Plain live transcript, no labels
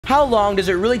How long does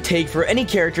it really take for any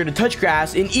character to touch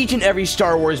grass in each and every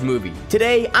Star Wars movie?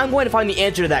 Today, I'm going to find the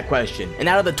answer to that question, and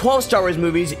out of the 12 Star Wars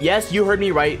movies, yes, you heard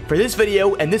me right, for this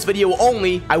video, and this video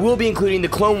only, I will be including the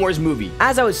Clone Wars movie.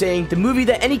 As I was saying, the movie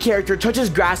that any character touches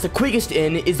grass the quickest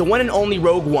in is the one and only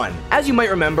Rogue One. As you might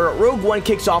remember, Rogue One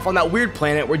kicks off on that weird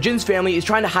planet where Jin's family is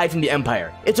trying to hide from the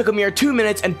Empire. It took a mere 2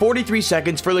 minutes and 43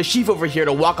 seconds for Lashif over here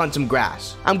to walk on some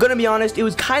grass. I'm gonna be honest, it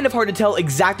was kind of hard to tell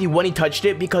exactly when he touched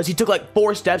it because he took like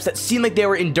 4 steps that seemed like they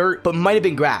were in dirt but might have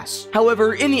been grass.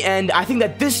 However, in the end, I think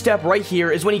that this step right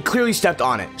here is when he clearly stepped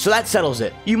on it, so that settles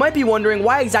it. You might be wondering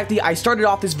why exactly I started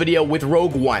off this video with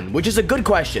Rogue One, which is a good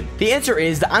question. The answer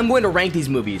is that I'm going to rank these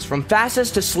movies from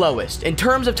fastest to slowest in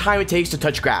terms of time it takes to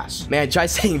touch grass. Man, try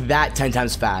saying that 10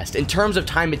 times fast. In terms of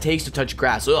time it takes to touch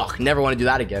grass. Ugh, never want to do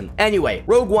that again. Anyway,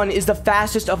 Rogue One is the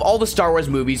fastest of all the Star Wars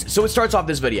movies, so it starts off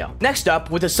this video. Next up,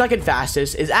 with the second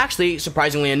fastest, is actually,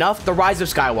 surprisingly enough, The Rise of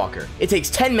Skywalker. It takes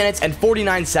 10 minutes and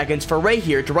 49 seconds for Rey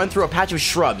here to run through a patch of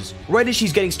shrubs, right as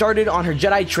she's getting started on her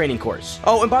Jedi training course.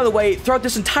 Oh, and by the way, throughout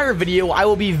this entire video, I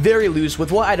will be very loose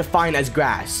with what I define as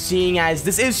grass, seeing as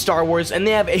this is Star Wars and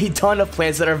they have a ton of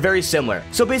plants that are very similar.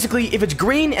 So basically, if it's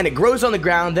green and it grows on the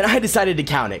ground, then I decided to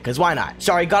count it, cause why not?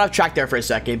 Sorry, got off track there for a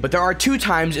second, but there are 2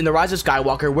 times in The Rise of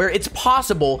Skywalker where it's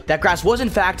possible that grass was in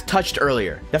fact touched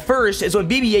earlier. The first is when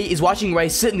BB-8 is watching Rey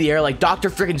sit in the air like Dr.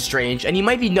 Frickin' Strange, and he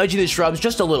might be nudging the shrubs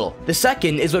just a little. The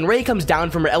second is when Rey comes down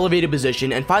from her elevated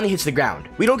position and finally hits the ground.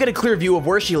 We don't get a clear view of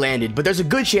where she landed, but there's a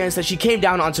good chance that she came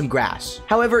down on some grass.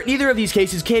 However, neither of these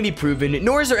cases can be proven,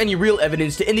 nor is there any real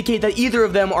evidence to indicate that either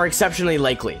of them are exceptionally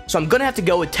likely. So I'm gonna have to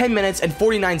go with 10 minutes and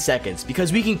 49 seconds,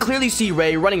 because we can clearly see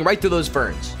Rey running right through those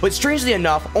ferns. But strangely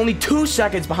enough, only 2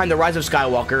 seconds behind The Rise of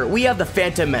Skywalker, we have The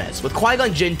Phantom Menace, with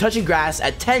Qui-Gon Jinn touching grass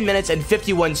at 10 minutes and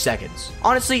 51 seconds.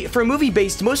 Honestly, for a movie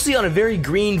based mostly on a very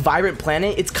green, vibrant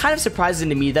planet, it's kind of surprising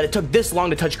to me that it took this long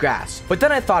to touch grass. But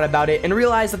then I thought about it and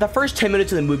realized that the first 10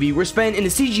 minutes of the movie were spent in a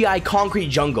CGI concrete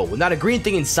jungle with not a green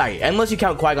thing in sight, unless you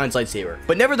count Qui-Gon's lightsaber.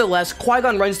 But nevertheless,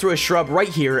 Qui-Gon runs through a shrub right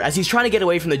here as he's trying to get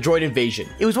away from the droid invasion.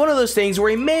 It was one of those things where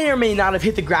he may or may not have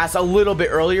hit the grass a little bit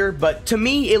earlier, but to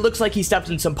me, it looks like he stepped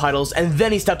in some puddles and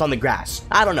then he stepped on the grass.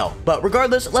 I don't know, but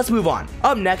regardless, let's move on.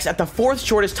 Up next, at the 4th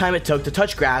shortest time it took to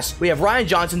touch grass, we have Rian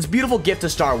Johnson's beautiful gift to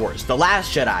Star Wars, The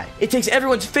Last Jedi. It takes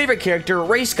everyone's favorite character,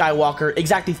 Rey Skywalker,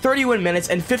 exactly 31 minutes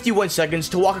and 51 seconds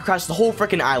to walk across the whole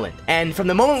frickin' island. And from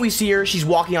the moment we see her, she's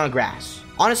walking on grass.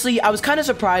 Honestly, I was kind of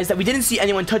surprised that we didn't see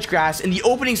anyone touch grass in the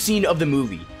opening scene of the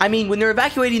movie. I mean, when they're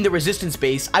evacuating the Resistance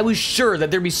base, I was sure that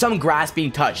there'd be some grass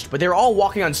being touched, but they were all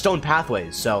walking on stone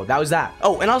pathways, so that was that.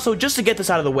 Oh, and also, just to get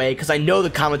this out of the way, because I know the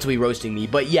comments will be roasting me,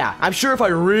 but yeah, I'm sure if I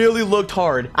really looked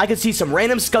hard, I could see some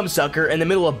random scumsucker in the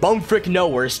middle of bumfrick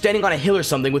nowhere standing on a hill or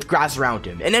something with grass around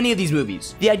him, in any of these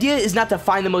movies. The idea is not to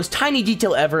find the most tiny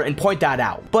detail ever and point that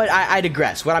out, but I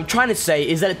digress. What I'm trying to say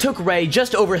is that it took Rey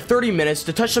just over 30 minutes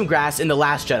to touch some grass in The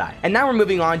Last Jedi. And now we're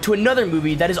moving on to another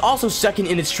movie that is also second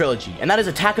in its trilogy, and that is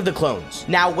Attack of the Clones.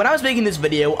 Now, when I was making this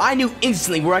video, I knew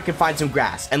instantly where I could find some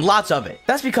grass, and lots of it.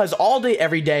 That's because all day,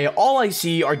 every day, all I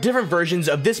see are different versions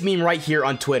of this meme right here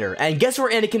on Twitter, and guess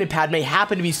where Anakin and Padme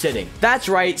happen to be sitting? That's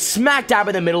right, smack dab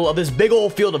in the middle of this big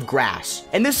old field of grass.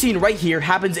 And this scene right here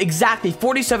happens exactly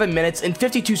 47 minutes and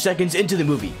 52 seconds into the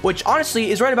movie, which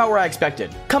honestly is right about where I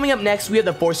expected. Coming up next, we have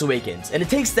The Force Awakens, and it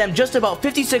takes them just about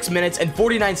 56 minutes and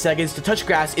 49 seconds to touch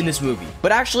grass in this movie.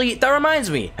 But actually, that reminds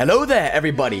me. Hello there,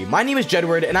 everybody. My name is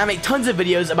Jedwerd, and I make tons of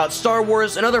videos about Star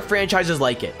Wars and other franchises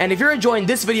like it. And if you're enjoying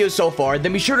this video so far,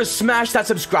 then be sure to smash that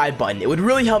subscribe button. It would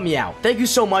really help me out. Thank you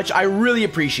so much. I really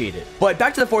appreciate it. But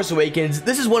back to The Force Awakens,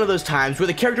 this is one of those times where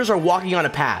the characters are walking on a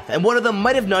path, and one of them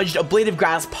might have nudged a blade of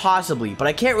grass possibly, but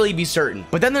I can't really be certain.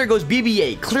 But then there goes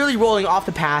BB-8, clearly rolling off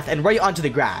the path and right onto the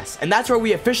grass, and that's where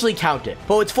we officially count it.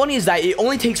 But what's funny is that it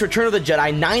only takes Return of the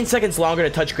Jedi 9 seconds longer to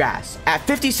touch grass, at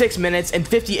 56 minutes and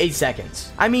 58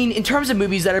 seconds. I mean, in terms of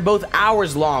movies that are both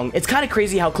hours long, it's kind of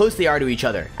crazy how close they are to each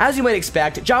other. As you might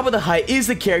expect, Jabba the Hutt is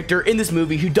the character in this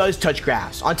movie who does touch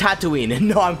grass, on Tatooine.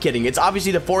 No, I'm kidding, it's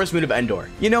obviously the forest moon of Endor.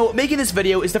 You know, making this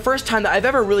video is the first time that I've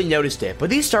ever really noticed it, but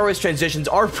these Star Wars transitions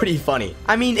are pretty funny.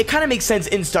 I mean, it kind of makes sense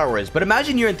in Star Wars, but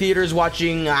imagine you're in theaters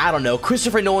watching, I don't know,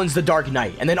 Christopher Nolan's The Dark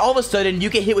Knight, and then all of a sudden you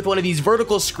get hit with one of these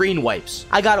vertical screen wipes.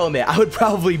 I gotta admit, I would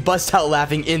probably bust out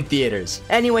laughing in theaters.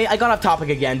 Anyway, I got not off topic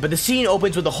again, but the scene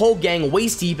opens with the whole gang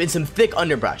waist deep in some thick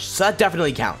underbrush, so that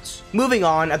definitely counts. Moving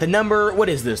on, at the number, what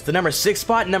is this, the number 6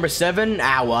 spot, number 7?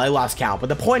 Well, I lost count, but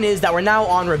the point is that we're now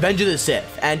on Revenge of the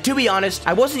Sith, and to be honest,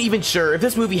 I wasn't even sure if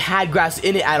this movie had grass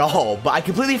in it at all, but I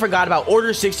completely forgot about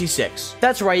Order 66.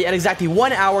 That's right, at exactly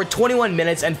 1 hour, 21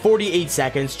 minutes, and 48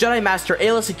 seconds, Jedi Master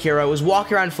Aayla Secura was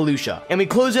walking around Felucia, and we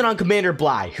close in on Commander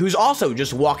Bly, who's also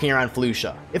just walking around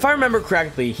Felucia. If I remember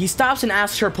correctly, he stops and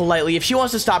asks her politely if she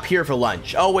wants to stop here for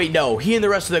lunch. Oh wait, no, he and the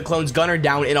rest of the clones gun her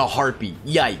down in a heartbeat.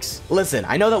 Yikes. Listen,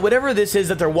 I know that whatever this is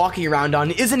that they're walking around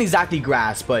on isn't exactly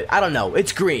grass, but I don't know,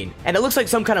 it's green, and it looks like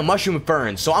some kind of mushroom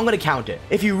fern, so I'm gonna count it.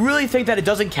 If you really think that it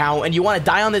doesn't count and you want to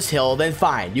die on this hill, then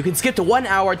fine, you can skip to 1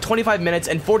 hour, 25 minutes,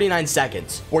 and 49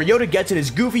 seconds, where Yoda gets in his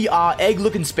goofy,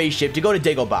 egg-looking spaceship to go to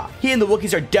Dagobah. He and the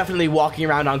Wookiees are definitely walking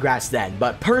around on grass then,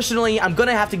 but personally, I'm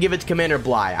gonna have to give it to Commander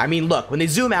Bly. I mean, look, when they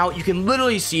zoom out, you can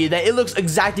literally see that it looks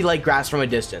exactly like grass from a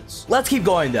distance. Let's keep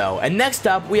going though, and next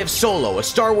up, we have Solo, a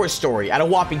Star Wars story, at a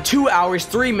whopping 2 hours,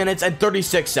 3 minutes, and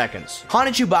 36 seconds. Han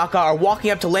and Chewbacca are walking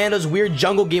up to Lando's weird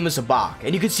jungle game of Sabacc,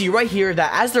 and you can see right here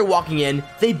that as they're walking in,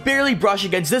 they barely brush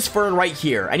against this fern right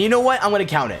here, and you know what? I'm gonna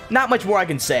count it. Not much more I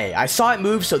can say. I saw it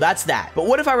move, so that's that. But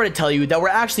what if I were to tell you that we're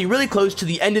actually really close to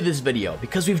the end of this video,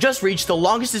 because we've just reached the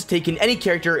longest it's taken any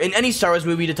character in any Star Wars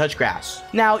movie to touch grass.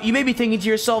 Now, you may be thinking to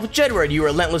yourself, Jedward, you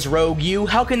relentless rogue, you,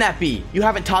 how can that be? You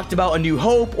haven't talked about A New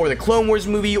Hope, or the Clone Wars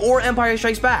movie, or Empire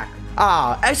Strikes Back.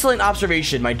 Excellent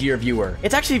observation, my dear viewer.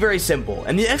 It's actually very simple,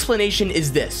 and the explanation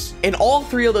is this. In all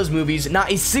 3 of those movies,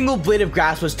 not a single blade of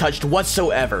grass was touched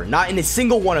whatsoever, not in a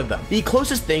single one of them. The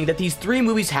closest thing that these 3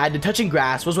 movies had to touching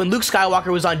grass was when Luke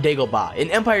Skywalker was on Dagobah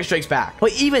in Empire Strikes Back.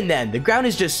 But even then, the ground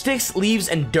is just sticks, leaves,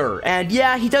 and dirt. And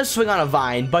yeah, he does swing on a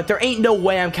vine, but there ain't no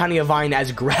way I'm counting a vine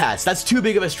as grass. That's too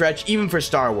big of a stretch, even for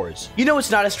Star Wars. You know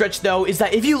what's not a stretch though, is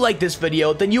that if you like this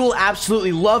video, then you will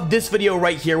absolutely love this video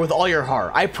right here with all your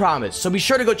heart. I promise. So be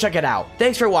sure to go check it out.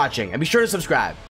 Thanks for watching, and be sure to subscribe.